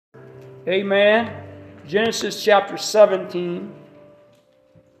Amen. Genesis chapter 17.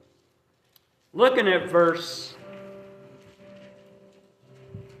 Looking at verse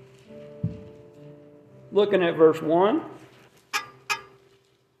 1.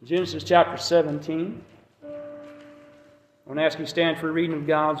 Genesis chapter 17. I want to ask you to stand for a reading of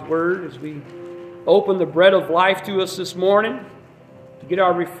God's Word as we open the bread of life to us this morning to get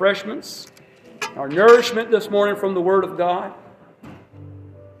our refreshments, our nourishment this morning from the Word of God.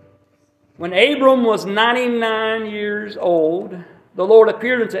 When Abram was 99 years old, the Lord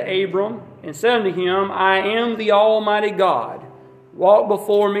appeared unto Abram and said unto him, I am the Almighty God. Walk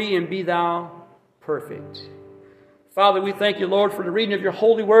before me and be thou perfect. Father, we thank you, Lord, for the reading of your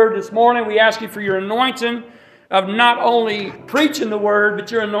holy word this morning. We ask you for your anointing of not only preaching the word, but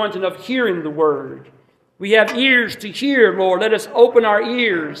your anointing of hearing the word. We have ears to hear, Lord. Let us open our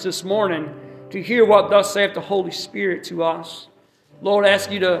ears this morning to hear what thus saith the Holy Spirit to us. Lord, I ask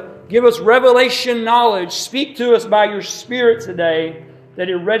you to give us revelation knowledge. Speak to us by your Spirit today, that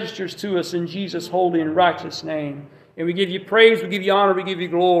it registers to us in Jesus' holy and righteous name. And we give you praise, we give you honor, we give you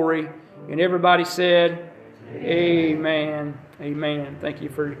glory. And everybody said, Amen. Amen. Thank you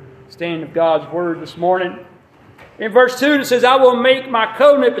for standing of God's word this morning. In verse 2 it says, I will make my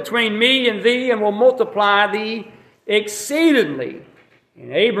covenant between me and thee, and will multiply thee exceedingly.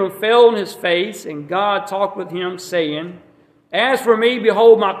 And Abram fell on his face, and God talked with him, saying, As for me,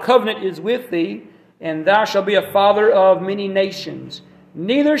 behold, my covenant is with thee, and thou shalt be a father of many nations.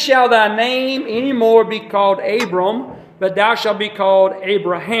 Neither shall thy name any more be called Abram, but thou shalt be called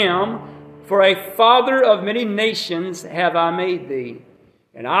Abraham, for a father of many nations have I made thee.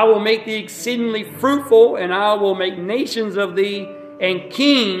 And I will make thee exceedingly fruitful, and I will make nations of thee, and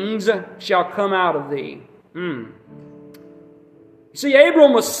kings shall come out of thee. You see,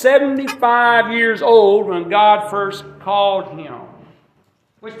 Abram was 75 years old when God first called him.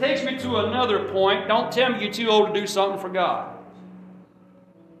 Which takes me to another point. Don't tell me you're too old to do something for God.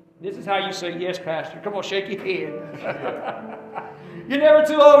 This is how you say, yes, Pastor. Come on, shake your head. You're never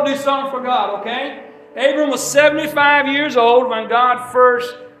too old to do something for God, okay? Abram was 75 years old when God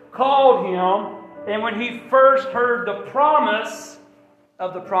first called him, and when he first heard the promise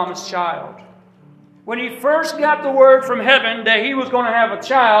of the promised child. When he first got the word from heaven that he was going to have a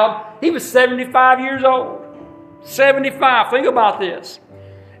child, he was 75 years old. 75. Think about this.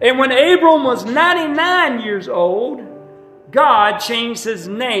 And when Abram was 99 years old, God changed his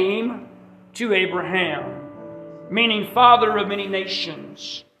name to Abraham, meaning father of many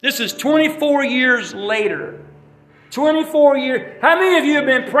nations. This is 24 years later. 24 years. How many of you have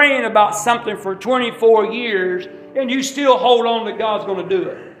been praying about something for 24 years and you still hold on that God's going to do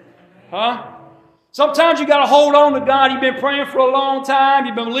it? Huh? Sometimes you got to hold on to God. You've been praying for a long time.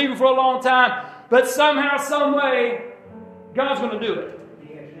 You've been believing for a long time. But somehow, some way, God's going to do it.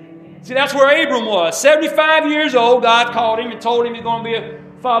 See, that's where Abram was. 75 years old, God called him and told him he's going to be a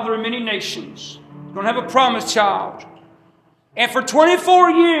father of many nations. He's going to have a promised child. And for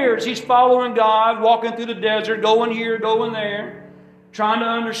 24 years, he's following God, walking through the desert, going here, going there, trying to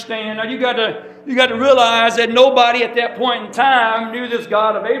understand. Now, you got to realize that nobody at that point in time knew this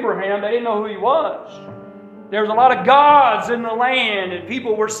God of Abraham. They didn't know who he was. There was a lot of gods in the land, and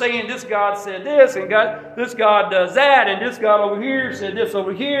people were saying this God said this, and this God does that, and this God over here said this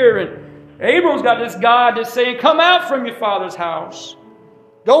over here. And Abram's got this God that's saying, come out from your father's house.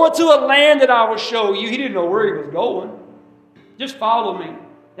 Go into a land that I will show you. He didn't know where he was going. Just follow me.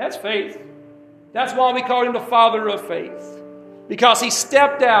 That's faith. That's why we call him the father of faith. Because he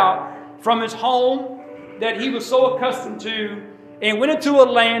stepped out from his home that he was so accustomed to and went into a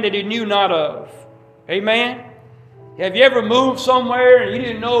land that he knew not of. Amen? Have you ever moved somewhere and you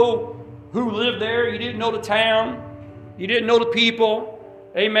didn't know who lived there? You didn't know the town. You didn't know the people.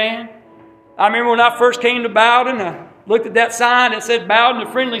 Amen? I remember when I first came to Bowden, I looked at that sign that said Bowden,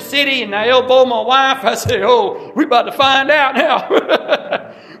 a friendly city, and I elbowed my wife. I said, oh, we're about to find out now.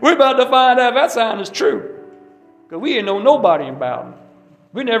 We're about to find out if that sign is true. Because we didn't know nobody in Bowden.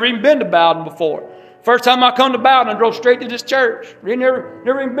 We never even been to Bowden before. First time I come to Bowden, I drove straight to this church. We never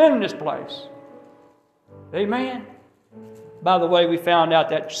even been in this place. Amen. By the way, we found out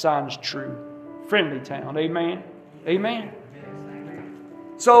that sign is true. Friendly town. Amen. Amen.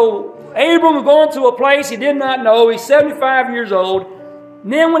 So Abram was going to a place he did not know. He's 75 years old.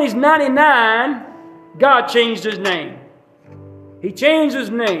 And then when he's 99, God changed his name. He changed his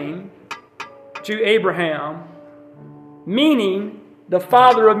name to Abraham, meaning the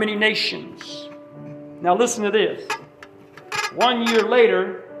father of many nations. Now listen to this. 1 year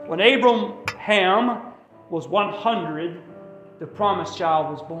later, when Abraham was 100, the promised child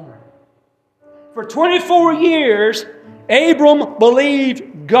was born. For 24 years, Abram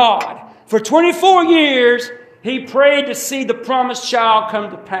believed God. For 24 years, he prayed to see the promised child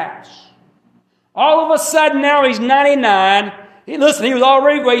come to pass. All of a sudden now he's 99. He was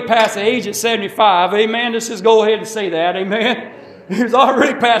already way past the age at 75. Amen. Let's just go ahead and say that. Amen. He was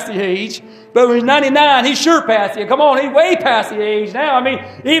already past the age. But when he's 99, he's sure past it. Come on, he's way past the age now. I mean,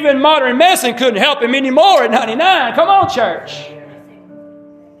 even modern medicine couldn't help him anymore at 99. Come on, church.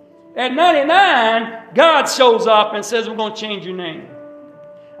 At 99, God shows up and says, we're going to change your name.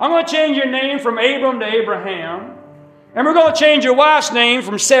 I'm going to change your name from Abram to Abraham. And we're going to change your wife's name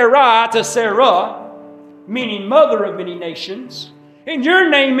from Sarai to Sarah, meaning mother of many nations. And your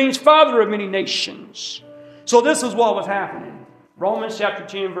name means father of many nations. So this is what was happening. Romans chapter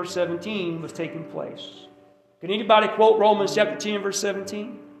 10, verse 17 was taking place. Can anybody quote Romans chapter 10, verse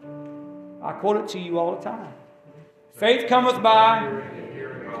 17? I quote it to you all the time. Faith cometh by...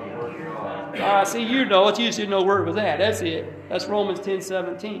 see, you know it. You just didn't know where it was at. That's it. That's Romans 10,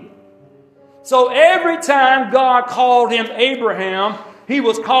 17. So every time God called him Abraham, he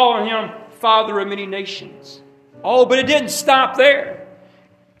was calling him father of many nations. Oh, but it didn't stop there.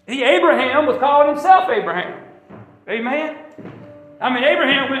 Abraham was calling himself Abraham. Amen? I mean,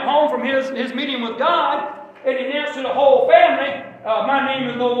 Abraham went home from his meeting with God and he announced to the whole family, my name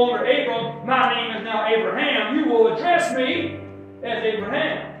is no longer Abram, my name is now Abraham. You will address me as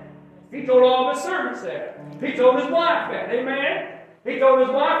Abraham. He told all his servants that. He told his wife that. Amen? He told his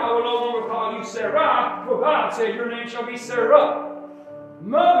wife, I will no longer call you Sarah, for God said, your name shall be Sarah,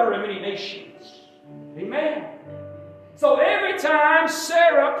 mother of many nations. Amen? So every time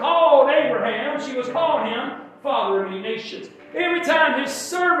Sarah called Abraham, she was calling him father of many nations. Every time his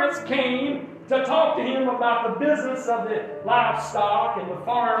servants came to talk to him about the business of the livestock and the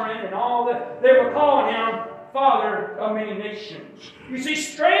farming and all that, they were calling him father of many nations. You see,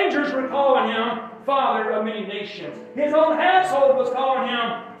 strangers were calling him father of many nations. His own household was calling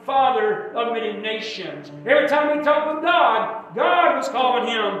him father of many nations. Every time he talked with God, God was calling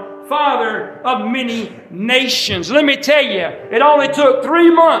him father of many nations. Let me tell you, it only took 3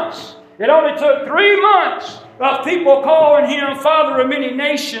 months. It only took 3 months of people calling him father of many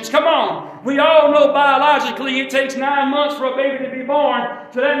nations. Come on. We all know biologically it takes 9 months for a baby to be born.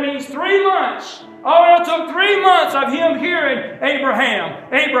 So that means 3 months. Oh, it took 3 months of him hearing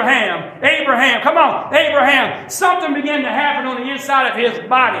Abraham, Abraham, Abraham. Come on, Abraham. Something began to happen on the inside of his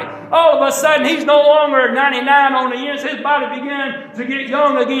body. All of a sudden, he's no longer 99 on the inside. His body began to get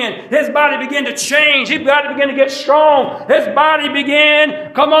young again. His body began to change. His body began to get strong. His body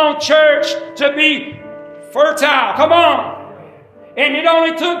began, come on, church, to be fertile. Come on. And it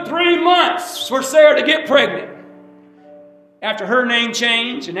only took 3 months for Sarah to get pregnant. After her name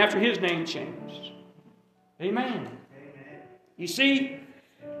changed and after his name changed. Amen. You see,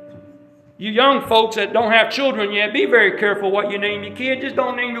 you young folks that don't have children yet, be very careful what you name your kid. Just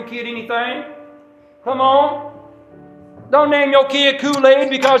don't name your kid anything. Come on. Don't name your kid Kool-Aid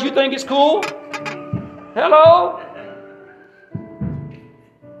because you think it's cool. Hello?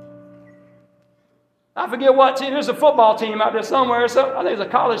 I forget what team. There's a football team out there somewhere. I think there's a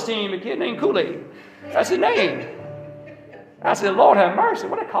college team, a kid named Kool-Aid. That's his name. I said, Lord have mercy.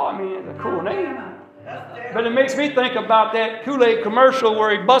 What they call me? It's a cool name. But it makes me think about that Kool-Aid commercial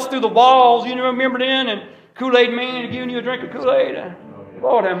where he busts through the walls. You remember then? And Kool-Aid Man giving you a drink of Kool-Aid.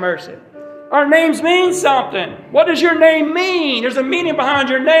 Lord have mercy. Our names mean something. What does your name mean? There's a meaning behind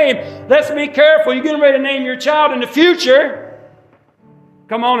your name. Let's be careful. You're getting ready to name your child in the future.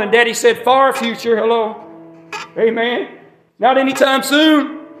 Come on, and Daddy said far future. Hello. Amen. Not anytime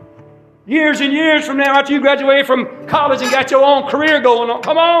soon. Years and years from now, after you graduated from college and got your own career going on.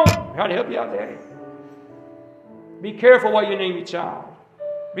 Come on. How to help you out, Daddy? Be careful what you name your child.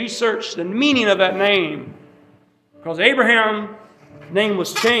 Research the meaning of that name. Because Abraham's name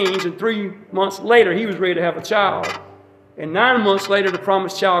was changed, and 3 months later, he was ready to have a child. And 9 months later, the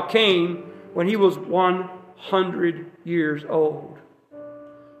promised child came when he was 100 years old.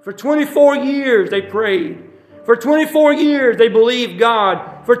 For 24 years, they prayed. For 24 years, they believed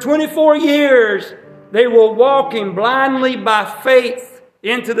God. For 24 years, they were walking blindly by faith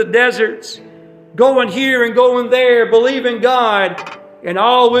into the deserts, going here and going there, believing God. And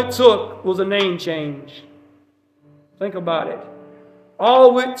all it took was a name change. Think about it.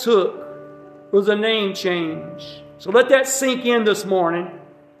 All it took was a name change. So let that sink in this morning.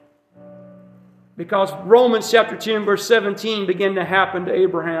 Because Romans chapter 10 verse 17 began to happen to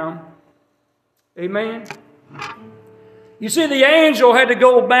Abraham. Amen. You see, the angel had to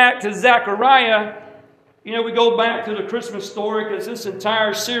go back to Zechariah. You know, we go back to the Christmas story because this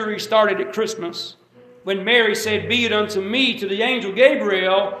entire series started at Christmas. When Mary said, "Be it unto me," to the angel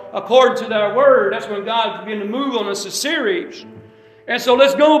Gabriel, according to thy word. That's when God began to move on us a series. And so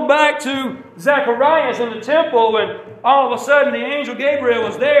let's go back to Zacharias in the temple, and all of a sudden the angel Gabriel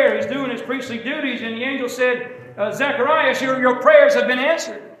was there. He's doing his priestly duties, and the angel said, Zacharias, your prayers have been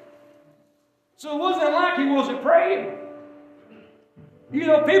answered. So it wasn't like he wasn't praying. You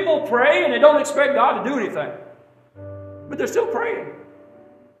know, people pray and they don't expect God to do anything. But they're still praying.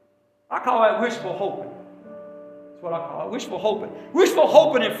 I call that wishful hoping. That's what I call it, wishful hoping. Wishful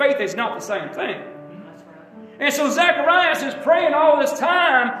hoping and faith is not the same thing. And so Zacharias is praying all this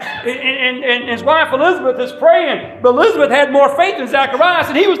time, and his wife Elizabeth is praying. But Elizabeth had more faith than Zacharias,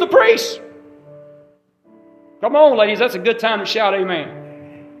 and he was the priest. Come on, ladies, that's a good time to shout amen.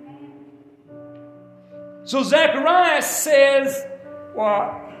 So Zacharias says,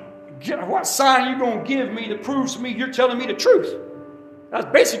 well, what sign are you going to give me that proves to me you're telling me the truth? That's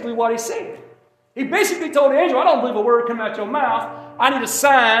basically what he said. He basically told the angel, I don't believe a word coming out your mouth. I need a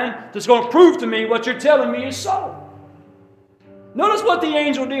sign that's going to prove to me what you're telling me is so. Notice what the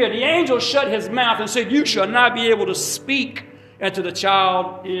angel did. The angel shut his mouth and said, you shall not be able to speak until the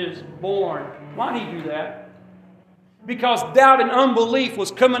child is born. Why did he do that? Because doubt and unbelief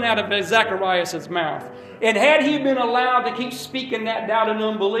was coming out of Zacharias' mouth. And had he been allowed to keep speaking that doubt and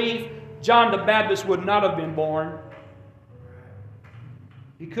unbelief, John the Baptist would not have been born.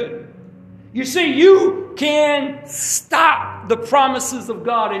 He couldn't. You see, you can stop the promises of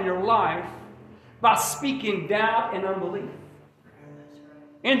God in your life by speaking doubt and unbelief.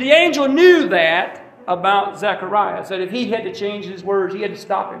 And the angel knew that about Zacharias, that if he had to change his words, he had to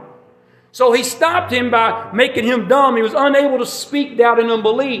stop him. So he stopped him by making him dumb. He was unable to speak doubt and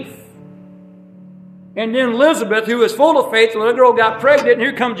unbelief. And then Elizabeth, who was full of faith, the little girl got pregnant, and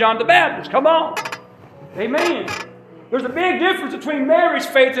here comes John the Baptist. Come on. Amen. There's a big difference between Mary's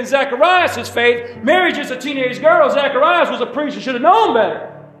faith and Zacharias' faith. Mary's just a teenage girl. Zacharias was a priest and should have known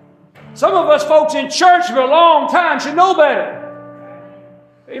better. Some of us folks in church for a long time should know better.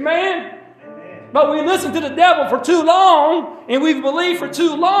 Amen? But we listen to the devil for too long, and we've believed for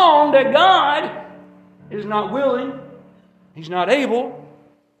too long that God is not willing. He's not able.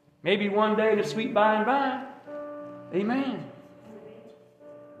 Maybe one day in the sweet by and by. Amen.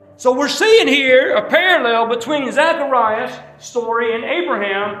 So we're seeing here a parallel between Zacharias' story and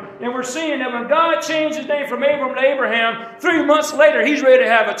Abraham. And we're seeing that when God changed his name from Abram to Abraham, 3 months later he's ready to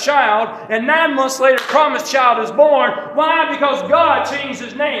have a child. And 9 months later, promised child is born. Why? Because God changed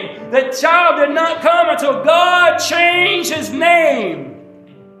his name. That child did not come until God changed his name.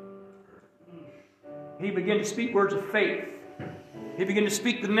 He began to speak words of faith. He began to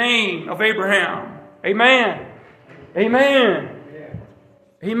speak the name of Abraham. Amen. Amen.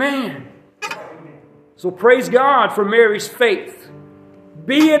 Amen. So praise God for Mary's faith.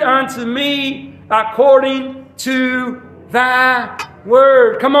 Be it unto me according to thy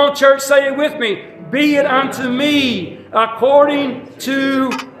word. Come on, church, say it with me. Be it unto me according to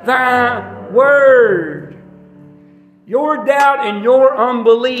thy word. Your doubt and your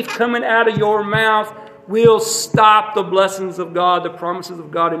unbelief coming out of your mouth will stop the blessings of God, the promises of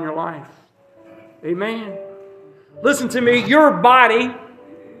God in your life. Amen. Listen to me. Your body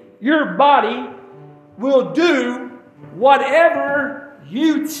will do whatever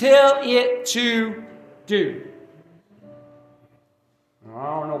you tell it to do. I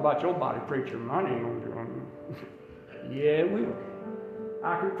don't know about your body, preacher. Mine ain't going to do it. Yeah, it will.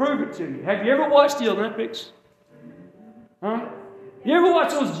 I can prove it to you. Have you ever watched the Olympics? Huh? You ever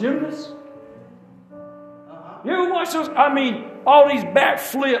watch those gymnasts? You ever watch those? I mean, all these back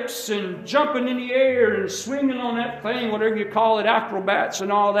flips and jumping in the air and swinging on that thing, whatever you call it, acrobats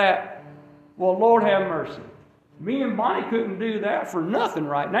and all that. Well, Lord have mercy. Me and Bonnie couldn't do that for nothing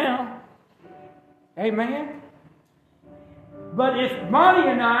right now. Amen. But if Bonnie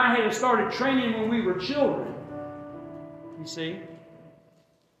and I had started training when we were children, you see,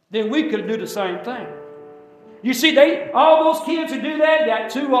 then we could do the same thing. You see, all those kids who do that got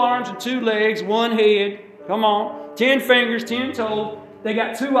 2 arms and 2 legs, 1 head. Come on. 10 fingers, 10 toes. They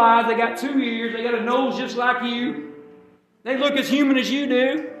got 2 eyes. They got 2 ears. They got a nose just like you. They look as human as you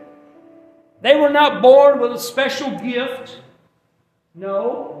do. They were not born with a special gift.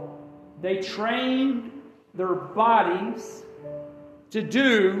 No. They trained their bodies to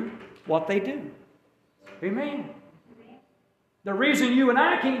do what they do. Amen. The reason you and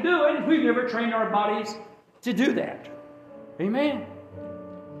I can't do it is we've never trained our bodies to do that. Amen.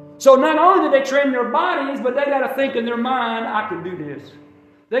 So not only do they train their bodies, but they got to think in their mind, I can do this.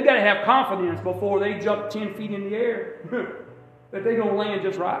 They got to have confidence before they jump 10 feet in the air that they're going to land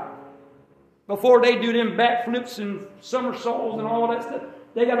just right. Before they do them backflips and somersaults and all that stuff,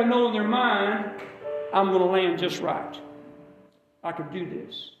 they got to know in their mind, I'm going to land just right. I can do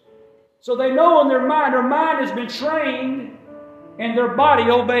this. So they know in their mind has been trained And their body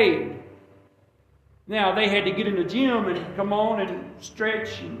obeyed. Now, they had to get in the gym and come on and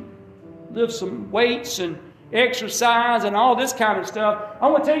stretch and lift some weights and exercise and all this kind of stuff. I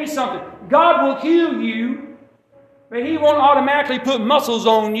want to tell you something. God will heal you, but He won't automatically put muscles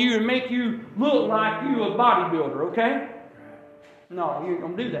on you and make you look like you a bodybuilder, okay? No, you ain't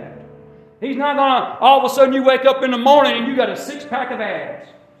going to do that. He's not going to, all of a sudden you wake up in the morning and you got a six-pack of abs.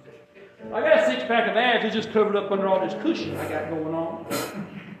 I got a six-pack of abs. It's just covered up under all this cushion I got going on.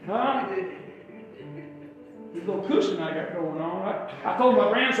 Huh? This little cushion I got going on. I told my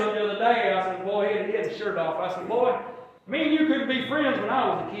grandson the other day, I said, boy, he had his shirt off. I said, boy, me and you couldn't be friends when I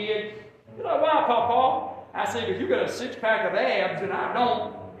was a kid. He's like, why, Papa? I said, because you got a six-pack of abs and I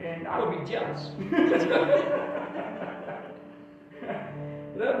don't, and I would be jealous.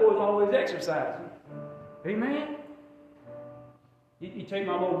 That boy's always exercising. Amen? You take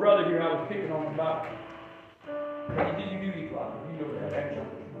my little brother here, I was picking on him about, you do eat like you know that. You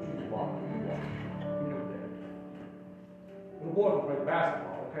know that. The boy can play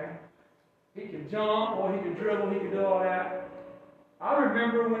basketball, okay? He can jump, or he can dribble, he can do all that. I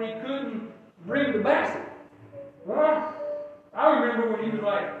remember when he couldn't bring the basket. Huh? I remember when he was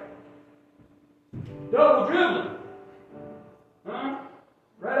like double dribbling. Huh?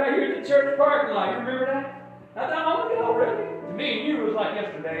 Right out here at the church parking lot. You remember that? Not that long ago, really. To me and you, it was like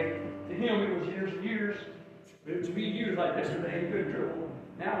yesterday. To him, it was years and years. But to me, years like yesterday, he couldn't dribble.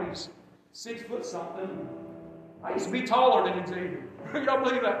 Now he's 6 foot something. I used to be taller than him. Y'all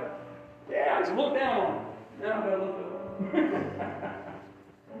believe that? Yeah, I used to look down on him. Now I gotta look up.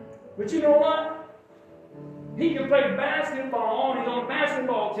 But you know what? He can play basketball, and he's on a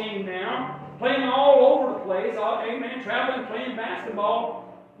basketball team now, playing all over the place, amen, traveling, playing basketball.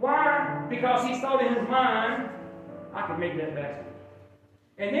 Why? Because he thought in his mind, I can make that basket.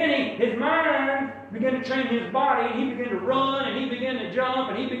 And then his mind began to train his body, and he began to run, and he began to jump,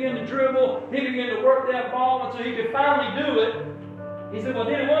 and he began to dribble, he began to work that ball until he could finally do it. He said, well, I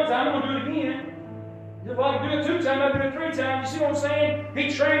did it one time, I'm going to do it again. He said, well, I can do it 2 times, I can do it 3 times. You see what I'm saying? He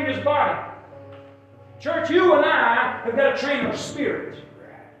trained his body. Church, you and I have got to train our spirit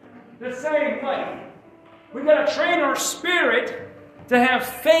the same way. We've got to train our spirit to have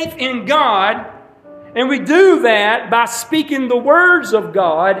faith in God, and we do that by speaking the words of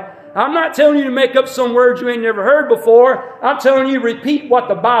God. I'm not telling you to make up some words you ain't never heard before. I'm telling you to repeat what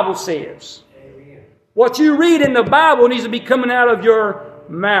the Bible says. Amen. What you read in the Bible needs to be coming out of your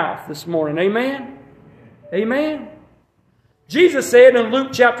mouth this morning. Amen? Amen? Jesus said in Luke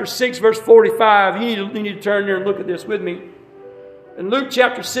chapter 6, verse 45, you need to turn there and look at this with me. In Luke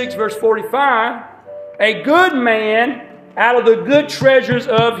chapter 6, verse 45, a good man out of the good treasures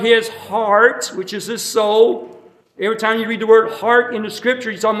of his heart, which is his soul. Every time you read the word heart in the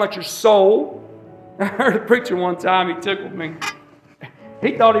scripture, he's talking about your soul. I heard a preacher one time, he tickled me.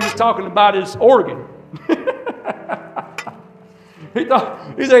 He thought he was talking about his organ. He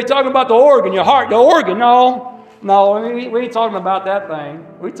said he's talking about the organ, your heart, the organ. No, we ain't talking about that thing.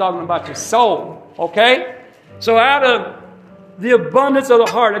 We're talking about your soul, okay? So out of the abundance of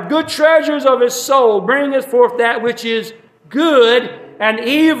the heart, the good treasures of his soul, bringeth forth that which is good. An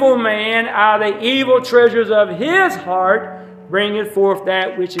evil man out of the evil treasures of his heart bringeth forth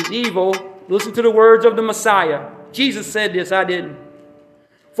that which is evil. Listen to the words of the Messiah. Jesus said this, I didn't.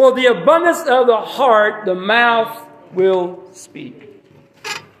 For the abundance of the heart, the mouth will speak.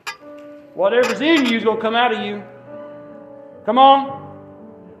 Whatever's in you is going to come out of you. Come on.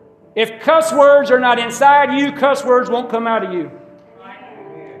 If cuss words are not inside you, cuss words won't come out of you.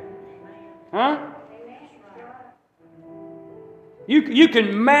 Huh? You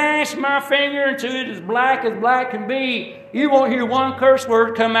can mash my finger until it is black as black can be. You won't hear one curse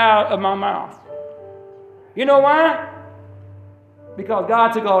word come out of my mouth. You know why? Because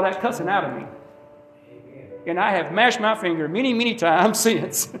God took all that cussing out of me. And I have mashed my finger many, many times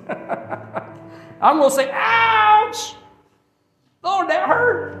since. I'm going to say, ouch! Lord, that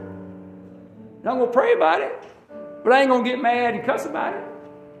hurt. And I'm going to pray about it. But I ain't going to get mad and cuss about it.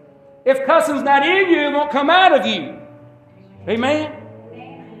 If cussing's not in you, it won't come out of you. Amen?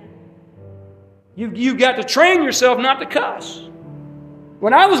 You've got to train yourself not to cuss.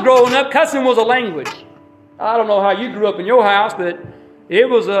 When I was growing up, cussing was a language. I don't know how you grew up in your house, but it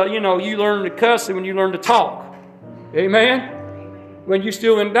was you learn to cuss when you learn to talk. Amen? When you're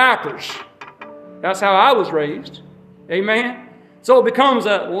still in diapers. That's how I was raised. Amen? So it becomes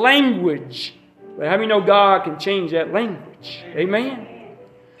a language. But how many know God can change that language? Amen?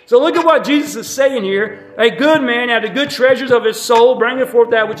 So look at what Jesus is saying here. A good man out of the good treasures of his soul bringeth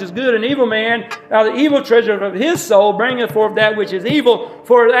forth that which is good. An evil man out of the evil treasure of his soul bringeth forth that which is evil.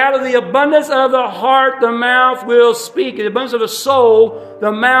 For out of the abundance of the heart the mouth will speak. In the abundance of the soul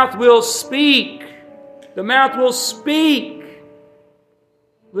the mouth will speak. The mouth will speak.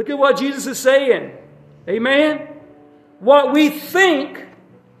 Look at what Jesus is saying. Amen? What we think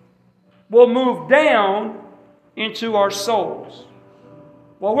will move down into our souls.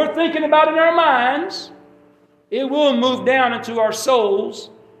 What we're thinking about in our minds, it will move down into our souls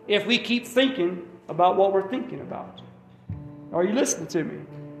if we keep thinking about what we're thinking about. Are you listening to me?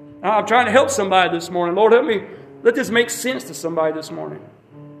 I'm trying to help somebody this morning. Lord, help me. Let this make sense to somebody this morning.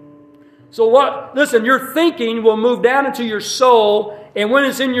 So listen, your thinking will move down into your soul, and when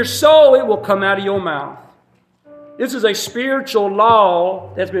it's in your soul, it will come out of your mouth. This is a spiritual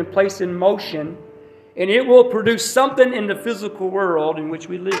law that's been placed in motion, and it will produce something in the physical world in which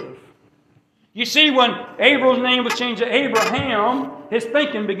we live. You see, when Abram's name was changed to Abraham, his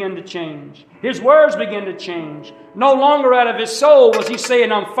thinking began to change. His words began to change. No longer out of his soul was he saying,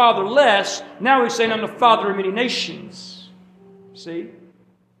 I'm fatherless. Now he's saying, I'm the father of many nations. See?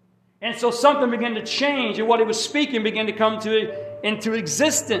 And so something began to change, and what he was speaking began to come into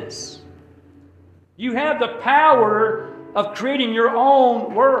existence. You have the power of creating your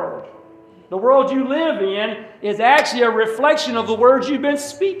own world. The world you live in is actually a reflection of the words you've been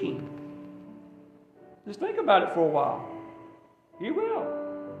speaking. Just think about it for a while. You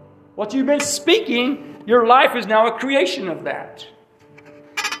will. What you've been speaking, your life is now a creation of that.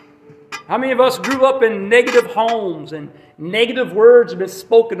 How many of us grew up in negative homes and negative words have been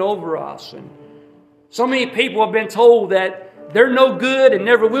spoken over us? And so many people have been told that they're no good and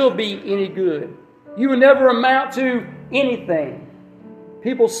never will be any good. You will never amount to anything.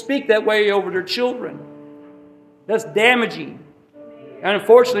 People speak that way over their children. That's damaging. And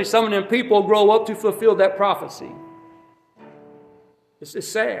unfortunately, some of them people grow up to fulfill that prophecy. It's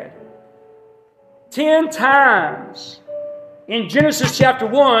sad. 10 times in Genesis chapter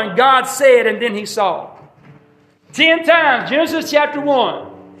 1, God said, and then He saw. 10 times, Genesis chapter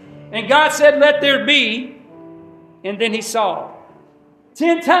 1. And God said, let there be, and then He saw.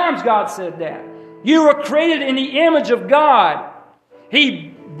 10 times God said that. You were created in the image of God.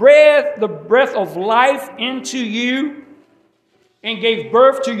 He breathed the breath of life into you and gave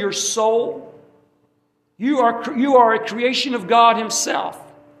birth to your soul. You are a creation of God Himself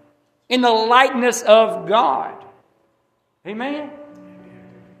in the likeness of God. Amen?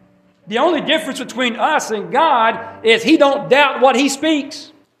 The only difference between us and God is He don't doubt what He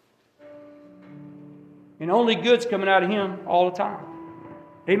speaks. And only good's coming out of Him all the time.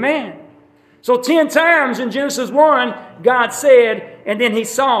 Amen? So 10 times in Genesis 1, God said, and then He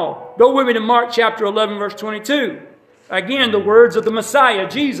saw. Go with me to Mark chapter 11, verse 22. Again, the words of the Messiah,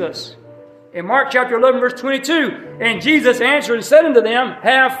 Jesus. In Mark chapter 11, verse 22, and Jesus answered and said unto them,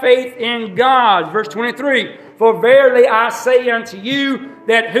 have faith in God. Verse 23, for verily I say unto you,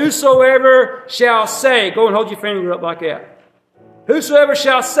 that whosoever shall say, go and hold your finger up like that. Whosoever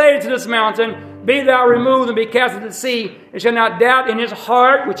shall say to this mountain, be thou removed and be cast into the sea, and shall not doubt in his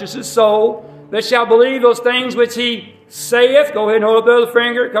heart, which is his soul, but shall believe those things which he saith. Go ahead and hold up the other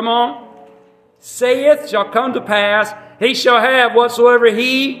finger. Come on. Saith shall come to pass. He shall have whatsoever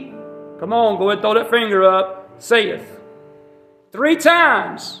he. Come on, go ahead and throw that finger up. Saith. 3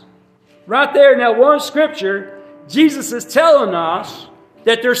 times. Right there in that one scripture, Jesus is telling us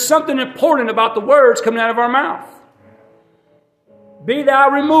that there's something important about the words coming out of our mouth. Be thou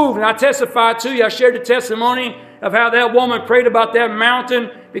removed. And I testified to you. I shared the testimony of how that woman prayed about that mountain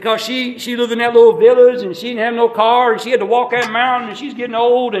because she lived in that little village and she didn't have no car and she had to walk that mountain and she's getting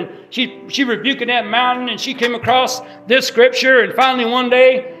old and she rebuking that mountain and she came across this scripture and finally one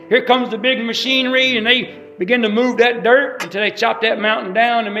day here comes the big machinery and they begin to move that dirt until they chop that mountain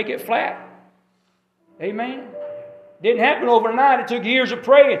down and make it flat. Amen. Didn't happen overnight. It took years of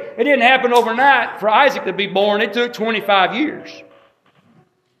praying. It didn't happen overnight for Isaac to be born. It took 25 years.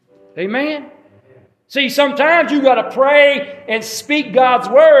 Amen. See, sometimes you got to pray and speak God's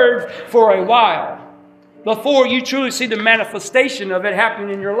word for a while before you truly see the manifestation of it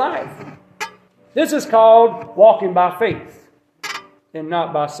happening in your life. This is called walking by faith and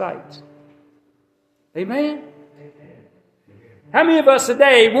not by sight. Amen. How many of us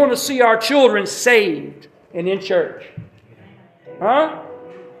today want to see our children saved and in church? Huh?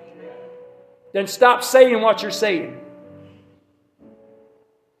 Then stop saying what you're saying.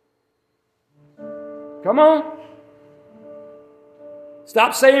 Come on.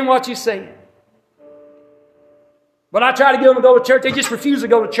 Stop saying what you're saying. But I try to get them to go to church. They just refuse to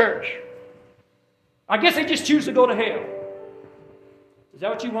go to church. I guess they just choose to go to hell. Is that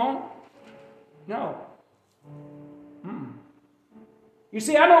what you want? No. You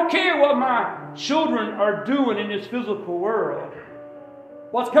see, I don't care what my children are doing in this physical world.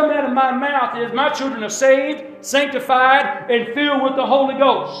 What's coming out of my mouth is my children are saved, sanctified, and filled with the Holy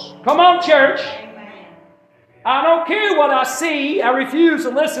Ghost. Come on, church. Amen. I don't care what I see. I refuse to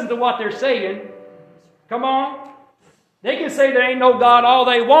listen to what they're saying. Come on. They can say there ain't no God all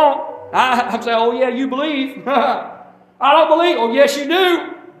they want. I'm saying, oh yeah, you believe. I don't believe. Oh yes, you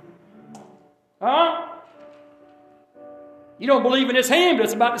do. Huh? You don't believe in this hand, but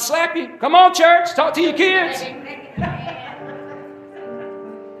it's about to slap you. Come on, church. Talk to your kids.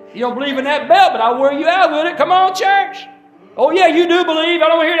 You don't believe in that belt, but I'll wear you out with it. Come on, church. Oh, yeah, you do believe. I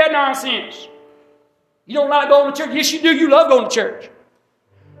don't want to hear that nonsense. You don't like going to church. Yes, you do. You love going to church.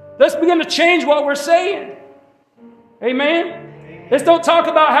 Let's begin to change what we're saying. Amen? Let's don't talk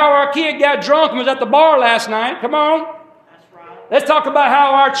about how our kid got drunk and was at the bar last night. Come on. Let's talk about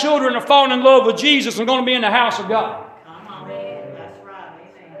how our children are falling in love with Jesus and going to be in the house of God.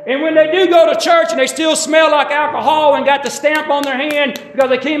 And when they do go to church and they still smell like alcohol and got the stamp on their hand because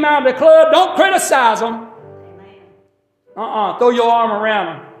they came out of the club, don't criticize them. Throw your arm around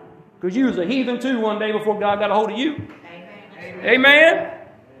them. Because you was a heathen too one day before God got a hold of you. Amen.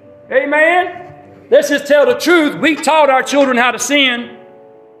 Amen. Let's just tell the truth. We taught our children how to sin.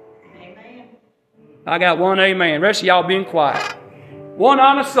 I got one amen. The rest of y'all being quiet. One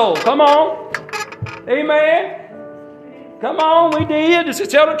honest soul. Come on. Amen. Come on, we did. This is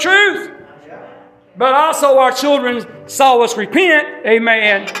tell the truth. But also our children saw us repent.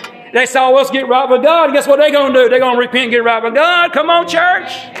 Amen. They saw us get right with God. Guess what they're going to do? They're going to repent and get right with God. Come on,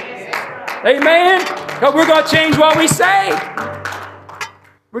 church. Amen. Because we're going to change what we say.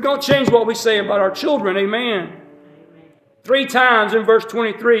 We're going to change what we say about our children. Amen. 3 times in verse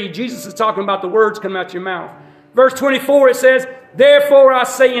 23, Jesus is talking about the words coming out your mouth. Verse 24, it says, therefore I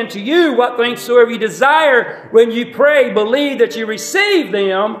say unto you, what things soever you desire when you pray, believe that you receive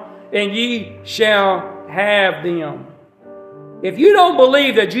them, and ye shall have them. If you don't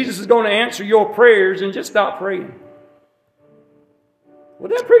believe that Jesus is going to answer your prayers, then just stop praying. What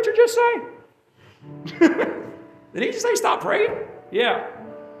did that preacher just say? Did he just say stop praying? Yeah.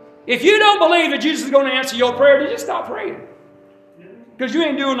 If you don't believe that Jesus is going to answer your prayer, then just stop praying. Because you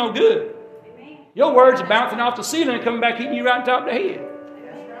ain't doing no good. Your words are bouncing off the ceiling and coming back hitting you right on top of the head.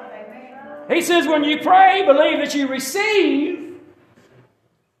 He says when you pray, believe that you receive.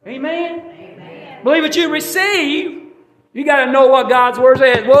 Amen? Believe that you receive. You got to know what God's word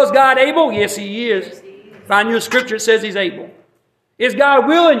says. Was God able? Yes, He is. Find you a scripture that says He's able. Is God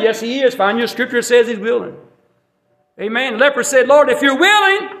willing? Yes, He is. Find you a scripture that says He's willing. Amen. The leper said, Lord, if you're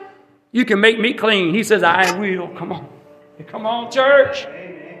willing, you can make me clean. He says, I will. Come on. Come on, church.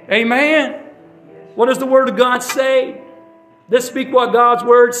 Amen. What does the Word of God say? Let's speak what God's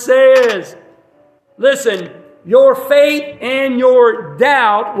Word says. Listen, your faith and your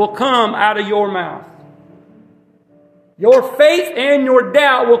doubt will come out of your mouth. Your faith and your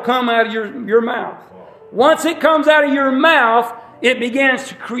doubt will come out of your mouth. Once it comes out of your mouth, it begins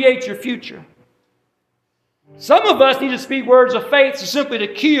to create your future. Some of us need to speak words of faith simply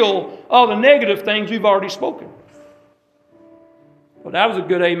to kill all the negative things we've already spoken. Well, that was a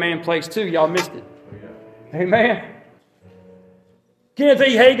good amen place too. Y'all missed it. Amen. Kenneth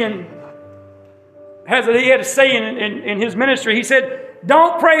E. Hagin he had a saying in his ministry. He said,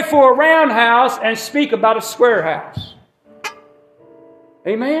 don't pray for a roundhouse and speak about a square house.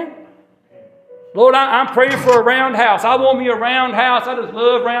 Amen. Lord, I'm praying for a round house. I want me a round house. I just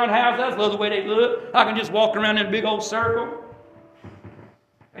love round houses. I just love the way they look. I can just walk around in a big old circle.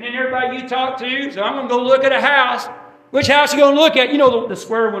 And then everybody you talk to, so I'm going to go look at a house. Which house are you going to look at? You know the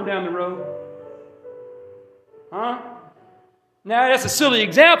square one down the road. Huh? Now, that's a silly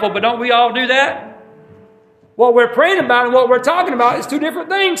example, but don't we all do that? What we're praying about and what we're talking about is two different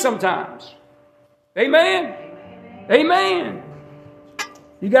things sometimes. Amen? Amen.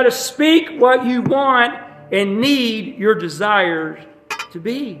 You got to speak what you want and need your desires to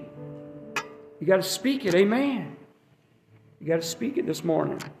be. You got to speak it. Amen. You got to speak it this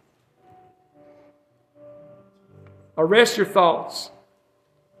morning. Arrest your thoughts.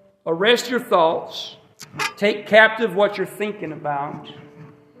 Arrest your thoughts. Take captive what you're thinking about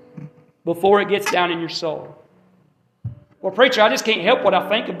before it gets down in your soul. Well, preacher, I just can't help what I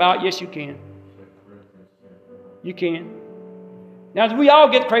think about. Yes, you can. You can. Now, we all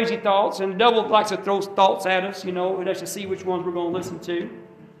get crazy thoughts, and the devil likes to throw thoughts at us, you know, and us to see which ones we're going to listen to.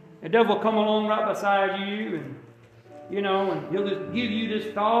 The devil will come along right beside you, and, you know, and he'll just give you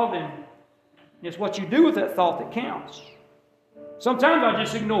this thought, and it's what you do with that thought that counts. Sometimes I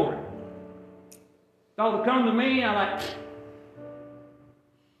just ignore it. Thought will come to me, I like,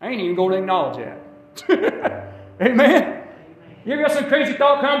 ain't even going to acknowledge that. Amen? You ever got some crazy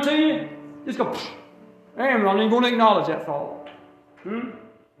thought come to you? Just go, I'm not even going to acknowledge that thought.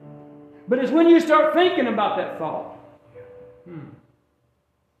 But it's when you start thinking about that thought.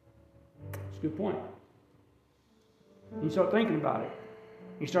 That's a good point. You start thinking about it.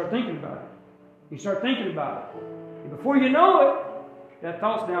 You start thinking about it. You start thinking about it. And before you know it, that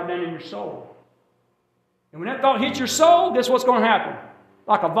thought's now down in your soul. And when that thought hits your soul, guess what's going to happen?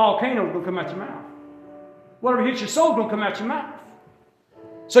 Like a volcano is going to come out your mouth. Whatever hits your soul is going to come out your mouth.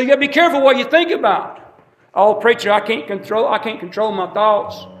 So you got to be careful what you think about. Oh, preacher, I can't control my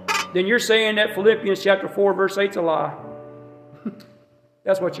thoughts. Then you're saying that Philippians chapter 4, verse 8 is a lie.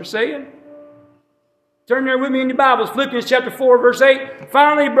 That's what you're saying. Turn there with me in your Bibles, Philippians chapter 4, verse 8.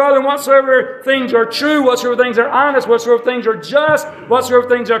 Finally, brethren, whatsoever things are true, whatsoever things are honest, whatsoever things are just, whatsoever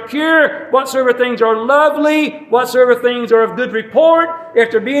things are pure, whatsoever things are lovely, whatsoever things are of good report,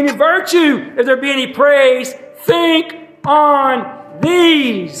 if there be any virtue, if there be any praise, think on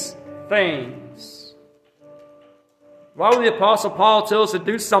these things. Why would the Apostle Paul tell us to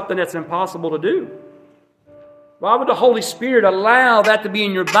do something that's impossible to do? Why would the Holy Spirit allow that to be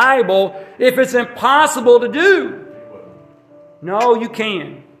in your Bible if it's impossible to do? No, you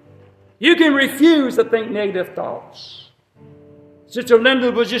can. You can refuse to think negative thoughts. Sister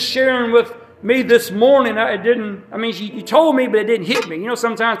Linda was just sharing with me this morning. She told me, but it didn't hit me. You know,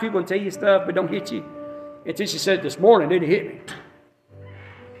 sometimes people can tell you stuff, but don't hit you. Until she said this morning, it didn't hit me.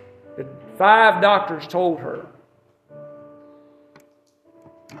 The 5 doctors told her,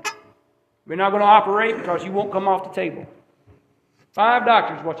 we're not going to operate because you won't come off the table. 5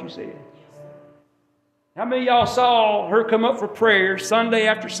 doctors, what you said. How many of y'all saw her come up for prayer Sunday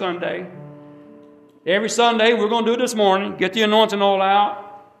after Sunday? Every Sunday, we're going to do it this morning. Get the anointing oil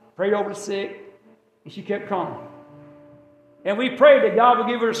out. Pray over the sick. And she kept coming. And we prayed that God would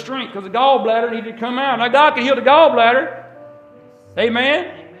give her the strength because the gallbladder needed to come out. Now, God can heal the gallbladder.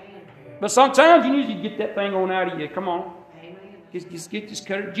 Amen? But sometimes you need to get that thing on out of you. Come on. Just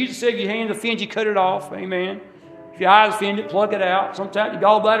cut it. Jesus said if your hand offends you, cut it off. Amen. If your eyes offend you, plug it out. Sometimes your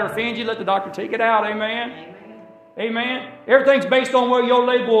gallbladder offends you, let the doctor take it out. Amen. Amen. Everything's based on where your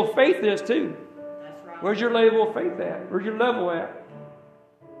level of faith is too. That's right. Where's your level of faith at? Where's your level at?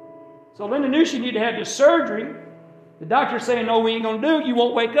 So Linda knew she needed to have this surgery. The doctor's saying, no, we ain't going to do it. You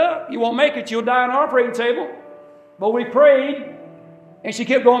won't wake up. You won't make it. You'll die on the operating table. But we prayed, and she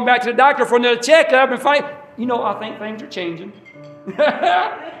kept going back to the doctor for another checkup and fight. You know, I think things are changing.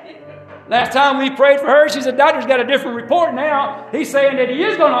 Last time we prayed for her, she said, doctor's got a different report now. He's saying that he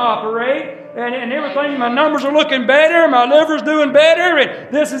is going to operate and everything. My numbers are looking better. My liver's doing better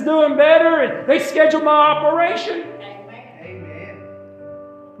and this is doing better. And they scheduled my operation. Amen.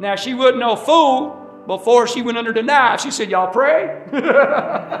 Now, she wasn't no fool before she went under the knife. She said, y'all pray.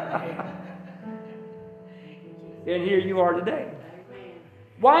 And here you are today.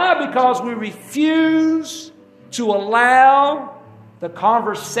 Why? Because we refuse to allow the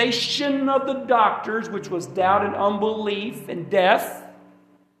conversation of the doctors, which was doubt and unbelief and death,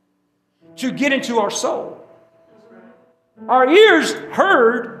 to get into our soul. Our ears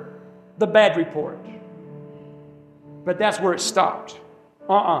heard the bad report. But that's where it stopped.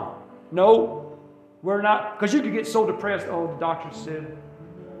 No, we're not. Because you could get so depressed. Oh, the doctor said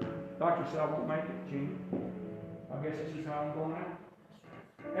I won't make it, Gene. I guess this is how I'm going out.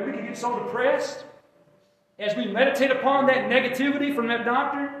 And we can get so depressed as we meditate upon that negativity from that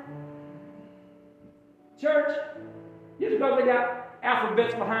doctor. Church, just because they got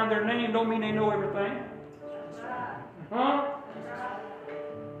alphabets behind their name don't mean they know everything. Huh?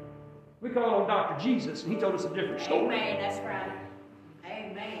 We call him Dr. Jesus, and he told us a different story. Amen, that's right.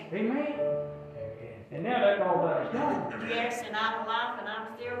 Amen. Amen. And now that all that is gone. Yes, and I'm alive, and I'm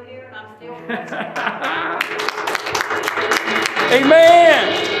still here, and I'm still Amen.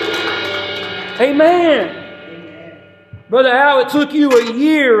 Amen. Brother Al, it took you a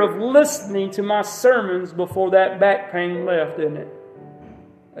year of listening to my sermons before that back pain left, didn't it?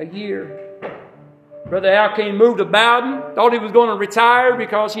 A year. Brother Al came moved to Bowden. Thought he was going to retire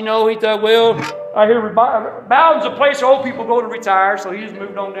because, he thought, well, I hear Bowden's a place where old people go to retire, so he just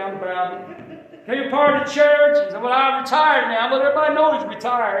moved on down to Bowden. Came part of the church. He said, well, I'm retired now. Let everybody know he's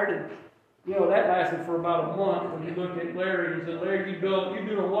retired. And, that lasted for about a month. When you looked at Larry, he said, Larry, you're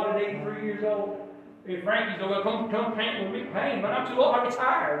doing what at 83 years old? And Frankie said, well, come paint with me. Paint, but I'm too old. I'm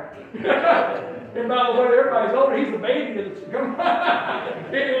retired. And by the way, everybody's older. He's the baby.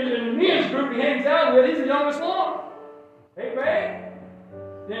 And me and his group he hangs out with, he's the youngest one. Amen.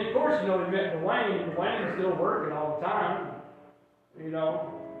 Then, of course, he met Dwayne. And Dwayne is still working all the time. He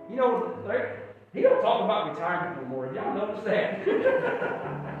don't talk about retirement no more. Y'all notice that?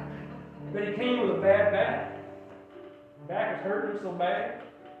 But he came with a bad back. Back was hurting so bad.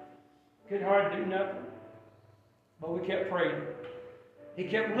 Couldn't hardly do nothing. But we kept praying. He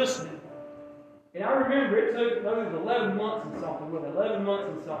kept listening. And I remember it took those 11 months and something. With 11 months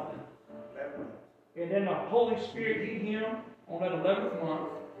and something. And then the Holy Spirit hit him on that 11th month.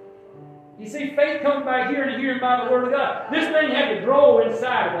 You see, faith comes by hearing and hearing by the Word of God. This thing had to grow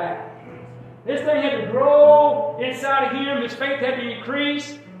inside of that. This thing had to grow inside of him. His faith had to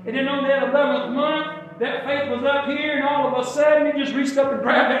increase. And then on that 11th month, that faith was up here, and all of a sudden, he just reached up and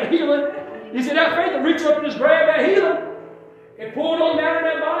grabbed that healing. You see, that faith that reached up and just grabbed that healing. It pulled on down in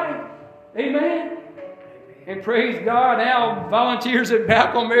that body. Amen. And praise God, now volunteers at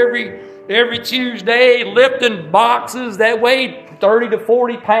Bapcom every Tuesday, lifting boxes that weighed 30 to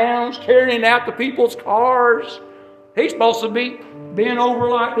 40 pounds, carrying it out to people's cars. He's supposed to be bent over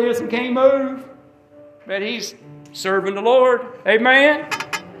like this and can't move. But he's serving the Lord. Amen.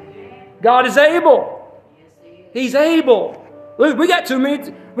 God is able. He's able. Look, we got too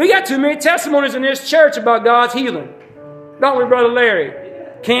many testimonies in this church about God's healing. Don't we, Brother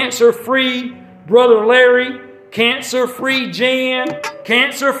Larry? Cancer-free Brother Larry. Cancer-free Jan.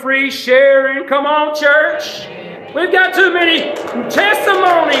 Cancer-free Sharon. Come on, church. We've got too many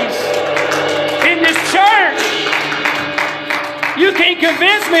testimonies in this church. You can't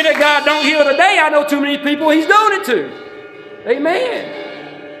convince me that God don't heal today. I know too many people He's doing it to. Amen.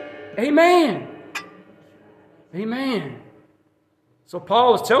 Amen. Amen. So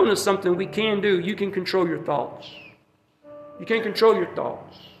Paul is telling us something we can do. You can control your thoughts. You can't control your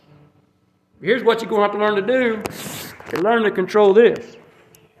thoughts. Here's what you're going to have to learn to do. You learn to control this.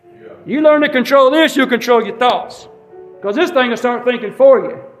 You learn to control this, you'll control your thoughts. Because this thing will start thinking for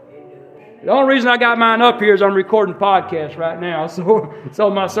you. The only reason I got mine up here is I'm recording podcasts right now. So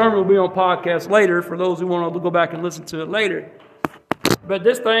my sermon will be on podcast later for those who want to go back and listen to it later. But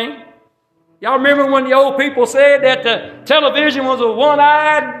this thing, y'all remember when the old people said that the television was a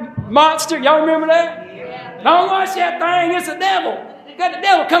one-eyed monster? Y'all remember that? Yeah. Don't watch that thing, it's a devil. You got the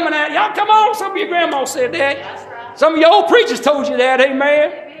devil coming at y'all. Come on, some of your grandma said that. Right. Some of your old preachers told you that,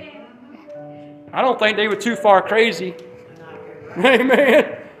 amen. I don't think they were too far crazy.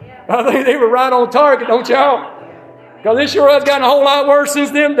 Amen. I think they were right on target, don't y'all? Because this sure has gotten a whole lot worse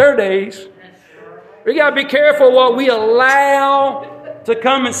since their days. We got to be careful what we allow to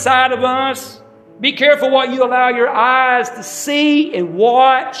come inside of us. Be careful what you allow your eyes to see and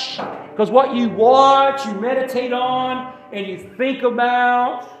watch. Because what you watch, you meditate on, and you think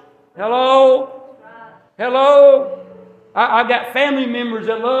about. Hello? Hello? I've got family members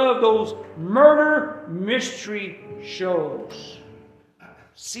that love those murder mystery shows.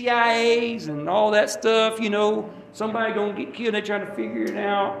 CIAs and all that stuff, you know. Somebody going to get killed, they're trying to figure it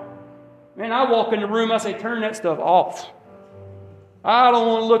out. Man, I walk in the room, I say, turn that stuff off. I don't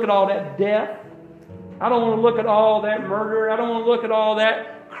want to look at all that death. I don't want to look at all that murder. I don't want to look at all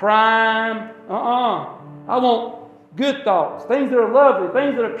that crime. I want good thoughts, things that are lovely,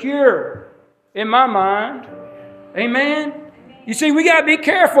 things that are pure in my mind. Amen? You see, we got to be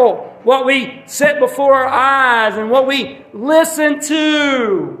careful what we set before our eyes and what we listen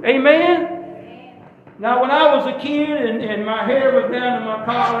to. Amen? Now, when I was a kid and my hair was down to my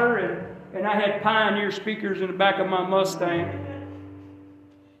collar and I had Pioneer speakers in the back of my Mustang,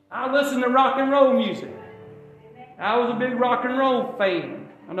 I listened to rock and roll music. I was a big rock and roll fan.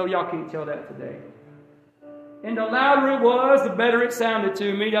 I know y'all can't tell that today. And the louder it was, the better it sounded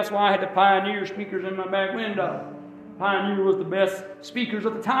to me. That's why I had the Pioneer speakers in my back window. Pioneer was the best speakers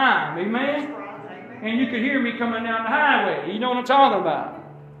at the time. Amen? And you could hear me coming down the highway. You know what I'm talking about.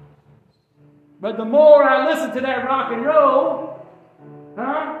 But the more I listened to that rock and roll,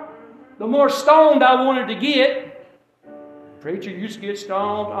 the more stoned I wanted to get. Preacher used to get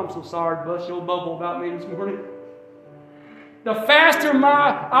stoned. I'm so sorry to bust your bubble about me this morning. The faster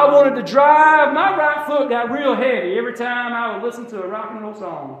I wanted to drive, my right foot got real heavy every time I would listen to a rock and roll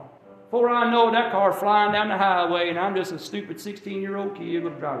song. Before I know it, that car flying down the highway, and I'm just a stupid 16-year-old kid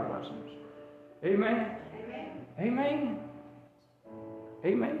with a driver's license. Amen? Amen?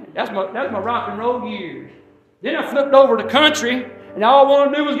 Amen. That's my rock and roll years. Then I flipped over to country, and all I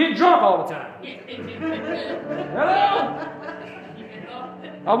wanted to do was get drunk all the time. Hello?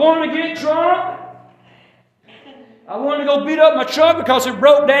 I wanted to get drunk. I wanted to go beat up my truck because it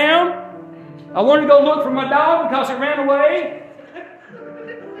broke down. I wanted to go look for my dog because it ran away.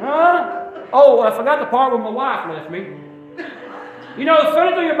 Oh, I forgot the part where my wife left me. You know, the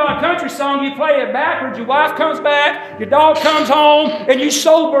funny thing about a country song, you play it backwards, your wife comes back, your dog comes home, and you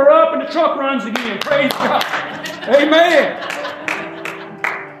sober up and the truck runs again. Praise God. Amen.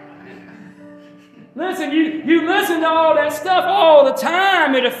 Listen, you listen to all that stuff all the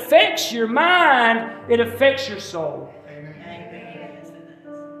time. It affects your mind. It affects your soul.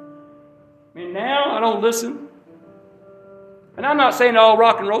 And now I don't listen. And I'm not saying all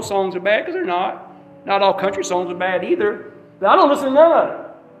rock and roll songs are bad, because they're not. Not all country songs are bad either. But I don't listen to none of it.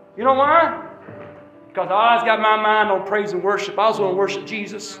 You know why? Because I always got my mind on praise and worship. I always want to worship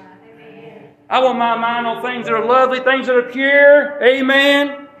Jesus. I want my mind on things that are lovely, things that are pure.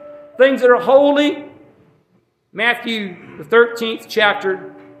 Amen. Things that are holy. Matthew, the 13th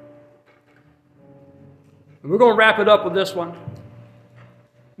chapter. And we're going to wrap it up with this one.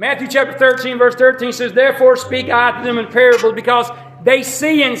 Matthew chapter 13, verse 13 says, Therefore speak I to them in parables, because they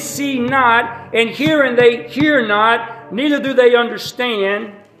see and see not, and hear and they hear not, neither do they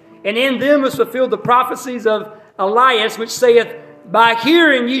understand. And in them is fulfilled the prophecies of Elias, which saith, By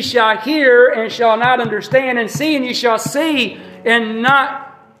hearing ye shall hear, and shall not understand, and seeing ye shall see, and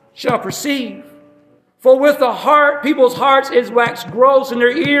not shall perceive. For with the heart, people's hearts is waxed gross, and their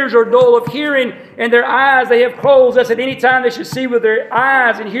ears are dull of hearing, and their eyes they have closed, lest at any time they should see with their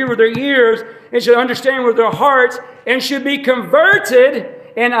eyes, and hear with their ears, and should understand with their hearts, and should be converted,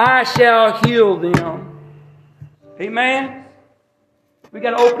 and I shall heal them. Amen? We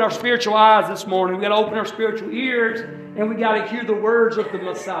got to open our spiritual eyes this morning. We got to open our spiritual ears, and we got to hear the words of the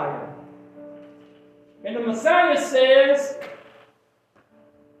Messiah. And the Messiah says,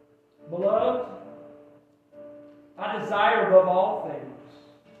 Beloved, I desire above all things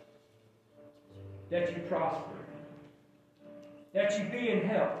that you prosper, that you be in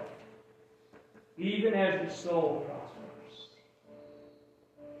health, even as your soul prospers.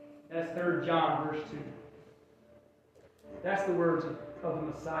 That's 3 John verse 2. That's the words of the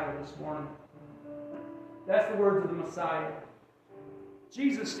Messiah this morning. That's the words of the Messiah.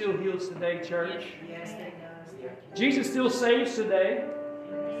 Jesus still heals today, church. Yes, He does. Jesus still saves today.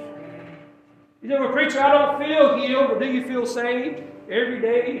 You say, well, preacher, I don't feel healed, but do you feel saved every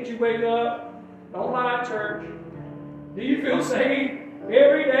day that you wake up? Don't lie, church. Do you feel saved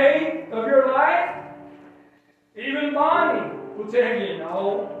every day of your life? Even Bonnie will tell you,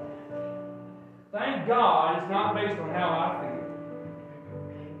 no. Thank God it's not based on how I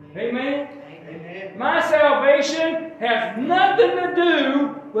feel. Amen? Amen. My salvation has nothing to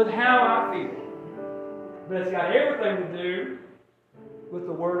do with how I feel. But it's got everything to do with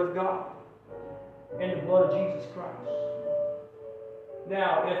the Word of God and the blood of Jesus Christ.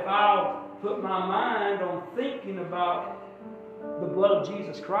 Now, if I'll put my mind on thinking about the blood of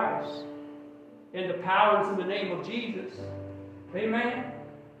Jesus Christ and the powers in the name of Jesus, amen,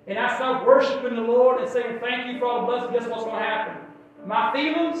 and I start worshiping the Lord and saying thank you for all the blessings, guess what's going to happen? My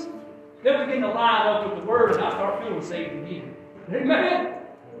feelings, they'll begin to line up with the Word, and I start feeling saved again. Amen?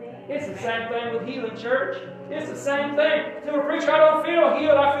 It's the same thing with healing, church. It's the same thing. So, preacher, I don't feel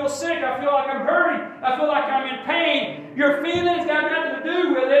healed. I feel sick. I feel like I'm hurting. I feel like I'm in pain. Your feelings got nothing to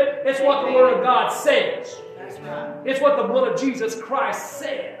do with it. It's what the Word of God says. That's right. It's what the blood of Jesus Christ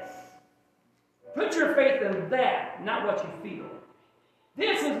says. Put your faith in that, not what you feel.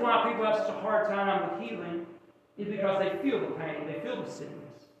 This is why people have such a hard time with healing, is because they feel the pain. They feel the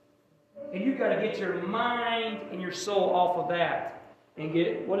sickness. And you've got to get your mind and your soul off of that and get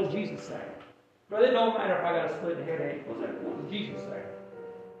it. What does Jesus say? Brother, it don't matter if I got a split headache. What does Jesus say?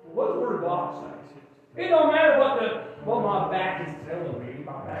 What does the Word of God say? It don't matter what my back is telling me.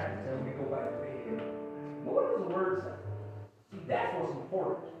 My back is telling me to go back to bed. What does the Word say? See, that's what's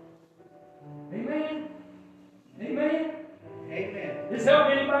important. Amen? Amen? Amen. This help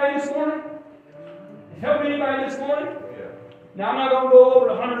anybody this morning? This help anybody this morning? Now, I'm not going to go over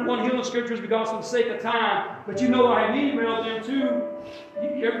the 101 healing scriptures because of the sake of time, but you know I have emailed them too.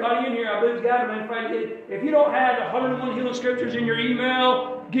 Everybody in here, I believe, has got them. In fact, if you don't have the 101 healing scriptures in your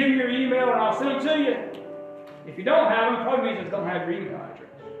email, give me your email and I'll send them to you. If you don't have them, it probably means it's don't have your email address.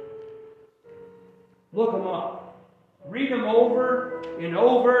 Look them up. Read them over and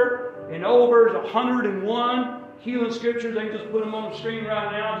over and over. There's 101 healing scriptures. They can just put them on the screen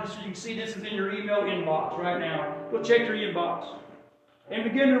right now, just so you can see this is in your email inbox right now. Go check your inbox. And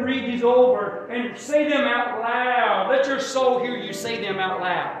begin to read these over and say them out loud. Let your soul hear you say them out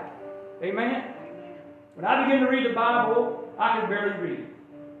loud. Amen? When I began to read the Bible, I could barely read.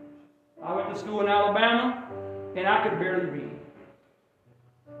 I went to school in Alabama, and I could barely read.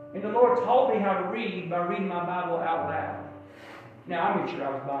 And the Lord taught me how to read by reading my Bible out loud. Now, I made sure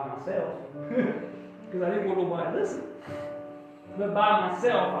I was by myself. Because I didn't want nobody to listen. But by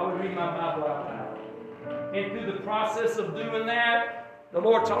myself, I would read my Bible out loud. And through the process of doing that, the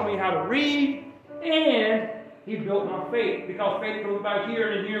Lord taught me how to read, and He built my faith. Because faith comes about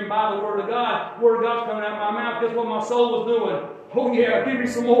hearing and hearing by the Word of God. The Word of God's coming out of my mouth. Guess what my soul was doing? Oh yeah, give me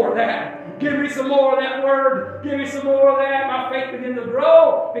some more of that. Give me some more of that word. Give me some more of that. My faith began to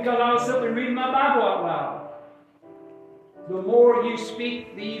grow because I was simply reading my Bible out loud. The more you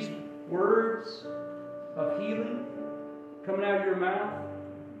speak these words of healing coming out of your mouth,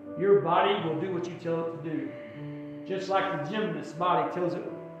 your body will do what you tell it to do. Just like the gymnast's body tells it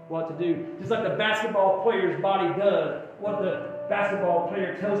what to do. Just like the basketball player's body does what the basketball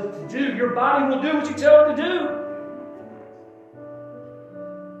player tells it to do. Your body will do what you tell it to do.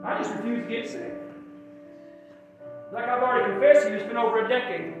 I just refuse to get sick. Like I've already confessed to you, it's been over a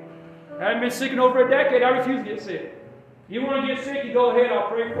decade. I haven't been sick in over a decade. I refuse to get sick. You want to get sick, you go ahead, I'll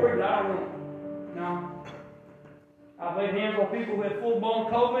pray for you, but I don't want. No. I've laid hands on people who had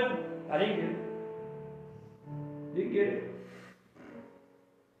full-blown COVID. I didn't get it. Didn't get it.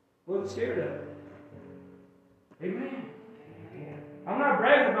 Wasn't scared of it. Amen. I'm not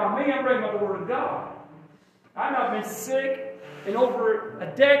bragging about me, I'm bragging about the Word of God. I've not been sick in over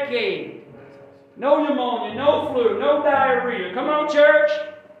a decade. No pneumonia, no flu, no diarrhea. Come on, church.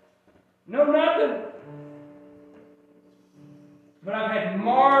 No nothing. But I've had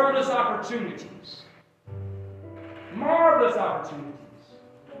marvelous opportunities. Marvelous opportunities.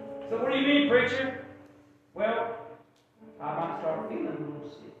 So what do you mean, preacher? Well, I might start feeling a little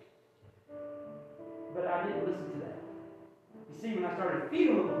sick. But I didn't listen to that. You see, when I started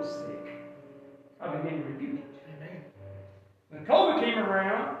feeling a little sick, I began to rebuke it. Amen. When COVID came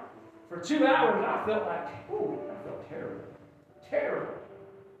around, for 2 hours, I felt like, I felt terrible. Terrible.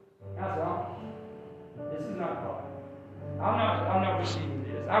 I said, this is not God. I'm not receiving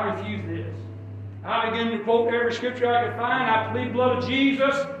this. I refuse this. I began to quote every scripture I could find. I plead the blood of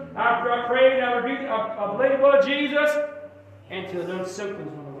Jesus. I prayed, I rebuked, I plead the blood of Jesus, until those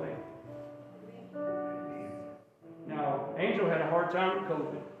symptoms went away. Now, Angel had a hard time with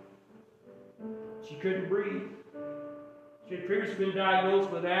COVID. She couldn't breathe. She had previously been diagnosed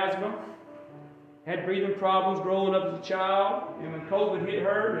with asthma, had breathing problems growing up as a child, and when COVID hit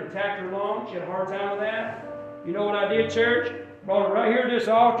her, it attacked her lungs. She had a hard time with that. You know what I did, church? Brought her right here to this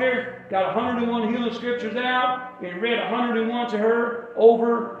altar, got 101 healing scriptures out, and read 101 to her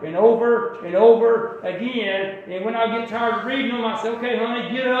over and over and over again. And when I get tired of reading them, I say, okay,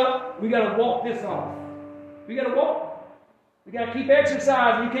 honey, get up. We got to walk this off. We got to walk. We got to keep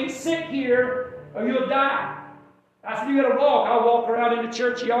exercising. You can't sit here or you'll die. I said, you got to walk. I'll walk her out in the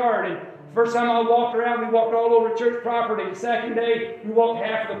churchyard. And first time I walked around, we walked all over the church property. The second day, we walked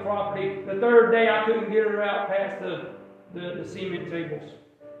half of the property. The third day, I couldn't get her out past the cement tables.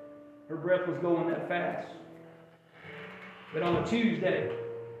 Her breath was going that fast. But on a Tuesday,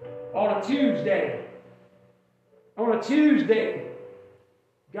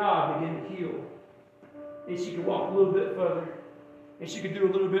 God began to heal. And she could walk a little bit further. And she could do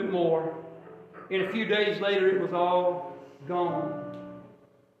a little bit more. And a few days later, it was all gone.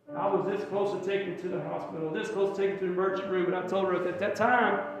 I was this close to taking her to the hospital, this close to taking her to the emergency room, but I told her at that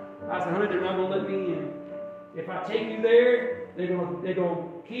time, I said, honey, they're not going to let me in. If I take you there, they're going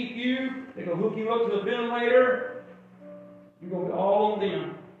to keep you, they're going to hook you up to the ventilator, you're going to be all on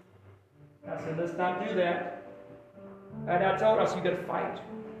them. I said, let's not do that. And I told her, I said, you got to fight.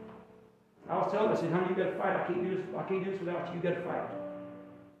 I was telling her, I said, honey, you got to fight. I can't do this without you. You got to fight.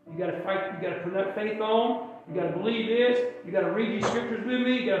 You got to fight. You got to put that faith on. You got to believe this. You got to read these scriptures with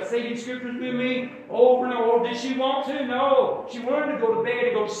me. You got to say these scriptures with me over and over. Did she want to? No. She wanted to go to bed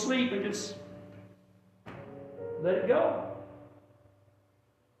and go to sleep and just let it go.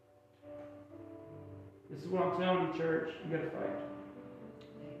 This is what I'm telling you, church. You got to fight.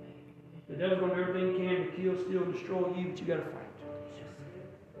 The devil's going to do everything he can to kill, steal, and destroy you, but you got to fight.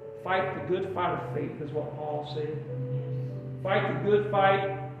 Fight the good fight of faith, is what Paul said. Fight the good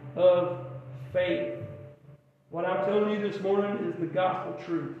fight of faith. What I'm telling you this morning is the gospel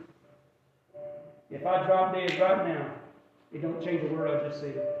truth. If I drop dead right now, it don't change the word I just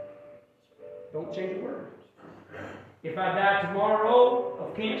said. Don't change the word. If I die tomorrow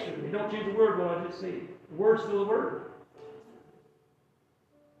of cancer, it don't change the word what I just said. The word's still the word.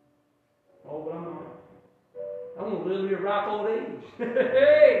 Oh, but I'm not. I'm going to live to a ripe old age.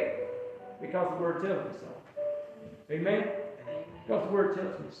 Hey! Because the word tells me so. Amen? Because the word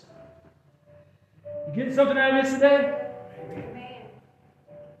tells me so. You getting something out of this today? Amen.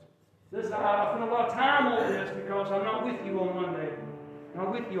 Listen, I spent a lot of time on this because I'm not with you on Monday. I'm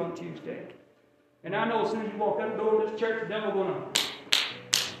not with you on Tuesday. And I know as soon as you walk out the door of this church, the devil's going to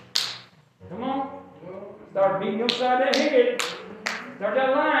come on. Start beating you upside that head. Start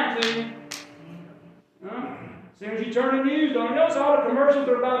that lying to you. Huh? As soon as you turn the news on, you notice all the commercials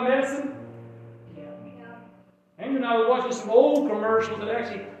are about medicine? Angel and I were watching some old commercials that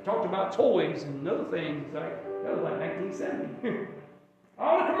actually talked about toys and other things. Like, That was like 1970.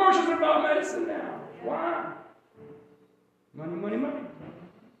 All the commercials are about medicine now. Why? Money, money, money.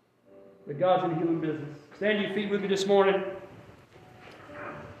 But God's in the healing business. Stand to your feet with me this morning.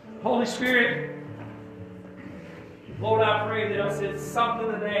 Holy Spirit, Lord, I pray that I said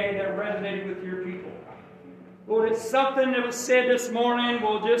something today that resonated with your people. Lord, it's something that was said this morning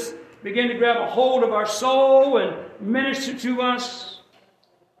will just begin to grab a hold of our soul and minister to us.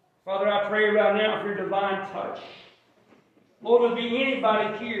 Father, I pray right now for your divine touch. Lord, would be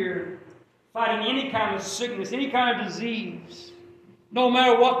anybody here fighting any kind of sickness, any kind of disease, no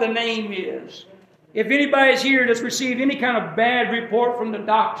matter what the name is. If anybody's here that's received any kind of bad report from the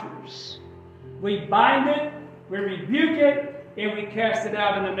doctors, we bind it, we rebuke it, and we cast it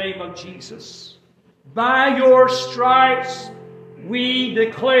out in the name of Jesus. By your stripes, we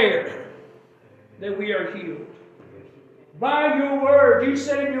declare that we are healed. By your word, you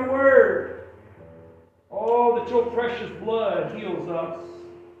said in your word, oh, that your precious blood heals us.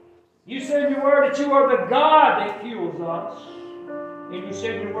 You said in your word that you are the God that heals us. And you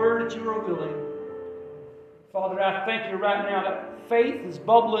said in your word that you are willing. Father, I thank you right now that faith is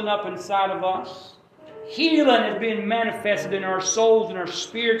bubbling up inside of us. Healing is being manifested in our souls and our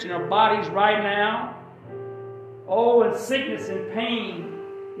spirits and our bodies right now. Oh, and sickness and pain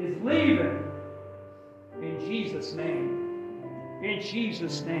is leaving. In Jesus' name. In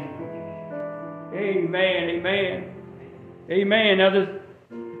Jesus' name. Amen. Amen. Amen. Now,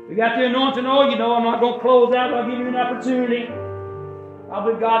 we got the anointing oil. You know, I'm not going to close out. I'll give you an opportunity. I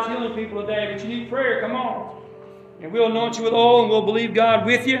believe God's healing people today. But you need prayer. Come on. And we'll anoint you with oil and we'll believe God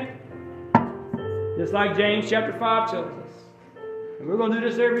with you. Just like James chapter 5 tells us. And we're going to do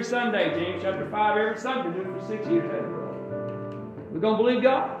this every Sunday. James chapter 5 every Sunday. We're doing it for 6 years. We're going to believe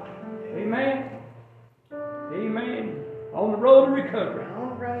God. Amen. Amen. On the road to recovery. On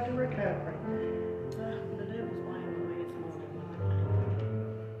the road to recovery. The devil's playing with me this morning.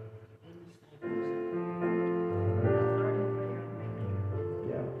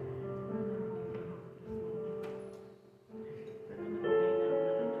 Yeah.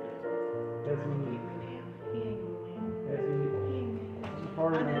 That's me. That's me. It's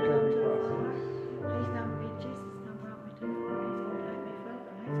part of the recovery process. He's done me. Jesus done brought me too far. He's going to take me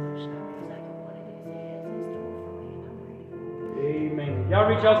further. He's going to show me exactly what it is he has in store for me, and I'm ready. Amen. Y'all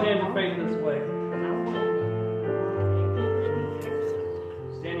reach y'all's hands of faith this way.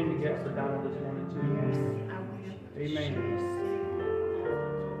 Standing in the gap for Donald this morning too. Amen.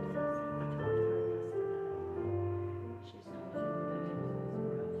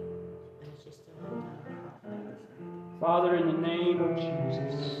 Father, in the name of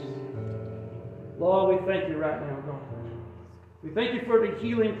Jesus, Lord, we thank you right now, God. We thank you for the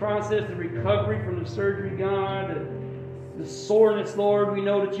healing process, the recovery from the surgery, God, the soreness, Lord. We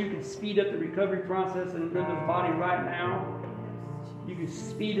know that you can speed up the recovery process in the body right now. You can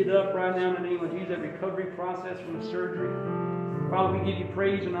speed it up right now in the name of Jesus, that recovery process from the surgery. Father, we give you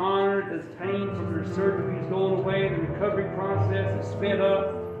praise and honor. This pain from the surgery is going away. The recovery process is sped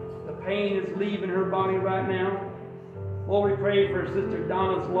up. The pain is leaving her body right now. Lord, we pray for Sister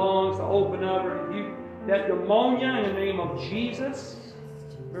Donna's lungs to open up and rebuke that pneumonia in the name of Jesus.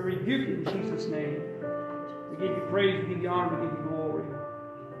 We rebuke it in Jesus' name. We give you praise, we give you honor, we give you glory.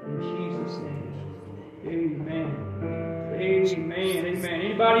 In Jesus' name. Amen. Amen. Amen.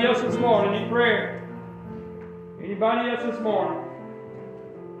 Anybody else this morning in prayer? Anybody else this morning?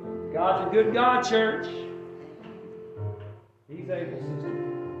 God's a good God, church. He's able, sister.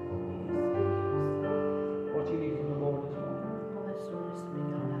 What you need from the Lord this morning? Well, that soreness has been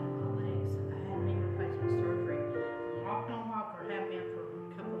going out of my legs. I had knee replacement surgery. Walked on walker, have been for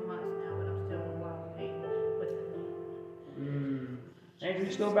a couple of months now, but I'm still in walking pain with the knee. Andrew,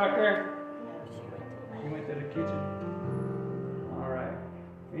 you still back there? You went to the kitchen. All right.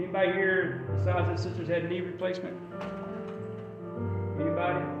 Anybody here besides the sisters had knee replacement?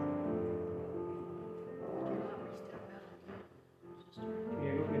 Anybody?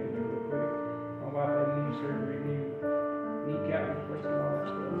 Yeah, go get it real quick. My wife had knee surgery, kneecap replacement, all that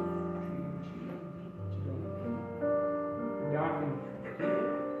stuff. She's on it. God can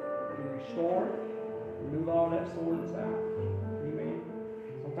restore it, remove all that soreness out. Amen.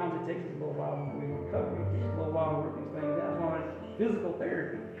 Sometimes it takes us a little while when we recover. It takes a little while to work these things out. That's why it's physical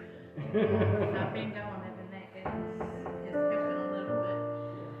therapy. I've been going and the neck is helping a little bit.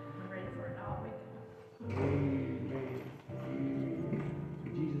 I'm ready for it all week. Amen. Amen.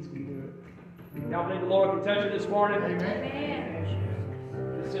 Jesus can do it. Y'all believe the Lord can touch you this morning? Amen.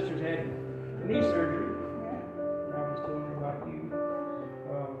 The sisters had knee surgery. And I was telling her about you.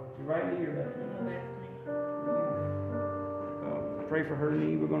 Your right knee or left knee? Pray for her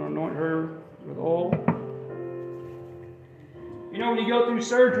knee. We're going to anoint her with oil. You know, when you go through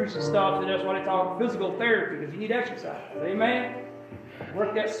surgeries and stuff, that's why they talk physical therapy, because you need exercise. Amen?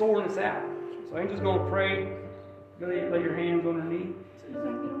 Work that soreness out. So Angel's going to pray. Go ahead and lay your hands on her knee.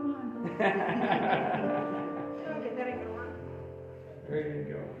 There you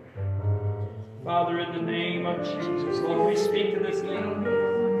go. Father, in the name of Jesus, Lord, we speak to this knee.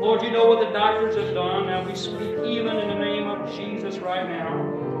 Lord, you know what the doctors have done. Now we speak healing in the name of Jesus right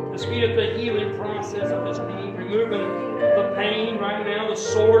now. The speed of the healing process of this knee, removing the pain right now, the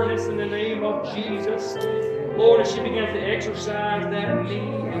soreness in the name of Jesus. Lord, as she begins to exercise that knee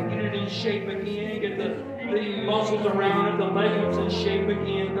and get it in shape again, get the muscles around it, the ligaments in shape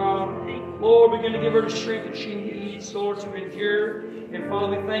again, God. Lord, begin to give her the strength that she needs, Lord, to endure. And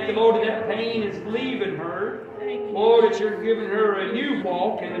Father, we thank you, Lord, that pain is leaving her. Lord, that you're giving her a new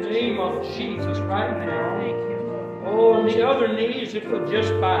walk in the name of Jesus right now. Oh, and the other knee is just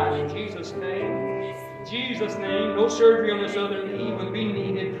fine in Jesus' name. In Jesus' name, no surgery on this other knee will be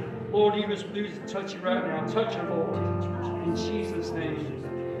needed. Lord, you just please touch it right now. Touch her, Lord. In Jesus' name.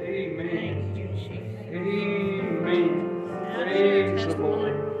 Amen. Amen. Praise the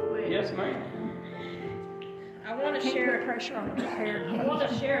Lord. Yes, ma'am. I want to share pressure on the hair. I want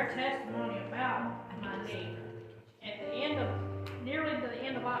to share a testimony about my knee. At the end of nearly the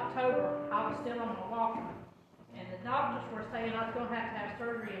end of October, I was still on my walker, and the doctors were saying I was going to have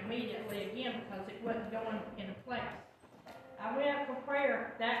surgery immediately again because it wasn't going into place. I went up for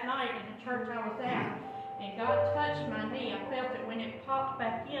prayer that night in the church I was at, and God touched my knee. I felt it when it popped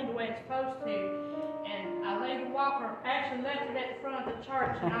back in the way it's supposed to, and I laid the walker, actually left it at the front of the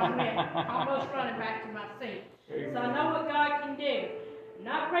church, and I went almost running back to my seat. So I know what God can do. I'm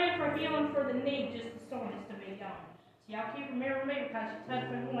not praying for healing for the knee, just the soreness to be gone. So y'all keep remembering me because you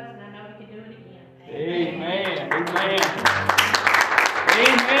touched me once, and I know you can do it again. Amen. Amen.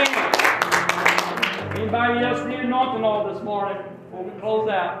 Anybody else need anointing all this morning before we close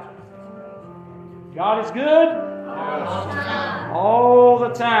out? God is good all the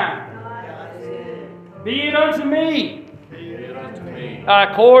time. Be it unto me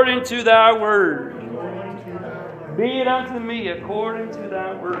according to thy word. Be it unto me according to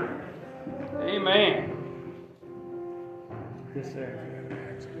thy word. Amen. Yes, sir.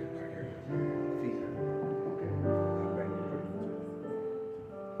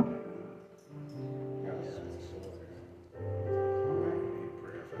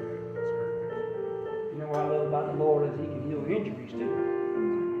 You know what I love about the Lord is He can heal injuries too.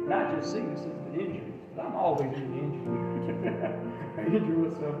 Not just sicknesses, but injuries. I'm always in injury. Injury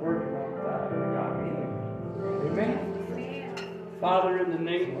was working all the time. God can heal. Amen. Father, in the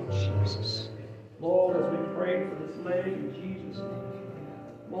name of Jesus, Lord, as we pray for this lady in Jesus' name,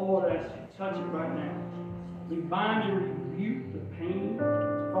 Lord, as you touch it right now, we bind and rebuke the pain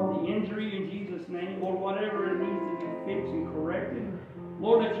from the injury in Jesus' name. Lord, whatever it needs to be fixed and corrected,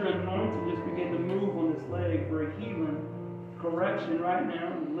 Lord, let your anointing just begin to move on this leg for a healing correction right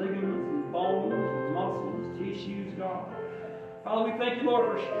now, in ligaments and bones and muscles, tissues, God. Father, we thank you, Lord,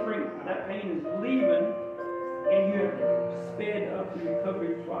 for strength. That pain is leaving, and you have sped up the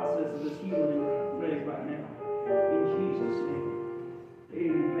recovery process of this healing in your leg right now. In Jesus' name.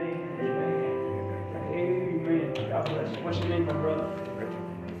 Amen. Amen. Amen. God bless you. What's your name, my brother?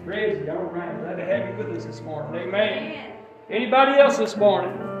 Praise you. All right. Glad to have you with us this morning. Amen. Anybody else this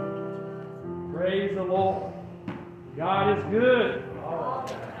morning? Praise the Lord. God is good. All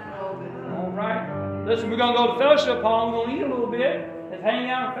right. Listen, we're going to go to fellowship hall. We're going to eat a little bit. Let's hang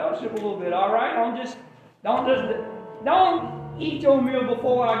out and fellowship a little bit. All right? Don't eat your meal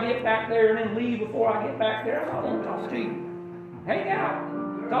before I get back there and then leave before I get back there. I want to talk to you. Hang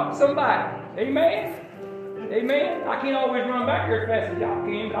out. Talk to somebody. Amen? Amen? I can't always run back there as fast as y'all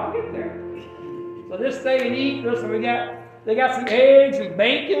can, but I'll get there. So just stay and eat. Listen, they got some eggs and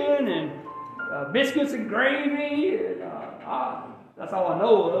bacon and biscuits and gravy. And, that's all I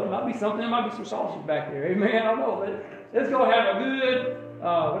know of. There might be something. There might be some sausage back there. Amen? I don't know. But let's go have a good,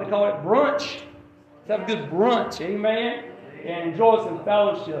 what do they call it, brunch. Let's have a good brunch. Amen? And enjoy some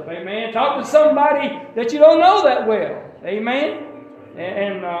fellowship. Amen? Talk to somebody that you don't know that well. Amen?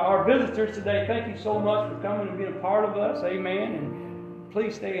 And our visitors today, thank you so much for coming and being a part of us. Amen? And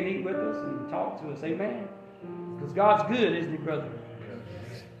please stay and eat with us and talk to us. Amen? Because God's good, isn't He, brother?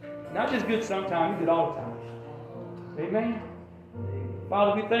 Not just good sometimes, He's good all the time. Amen?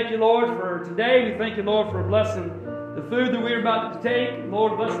 Father, we thank you, Lord, for today. We thank you, Lord, for blessing the food that we're about to take.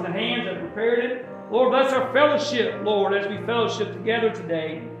 Lord, bless the hands that prepared it. Lord, bless our fellowship, Lord, as we fellowship together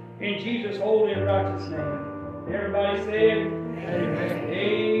today. In Jesus' holy and righteous name. Everybody said, Amen.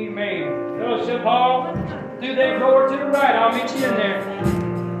 Amen. Fellowship hall, through that door to the right. I'll meet you in there.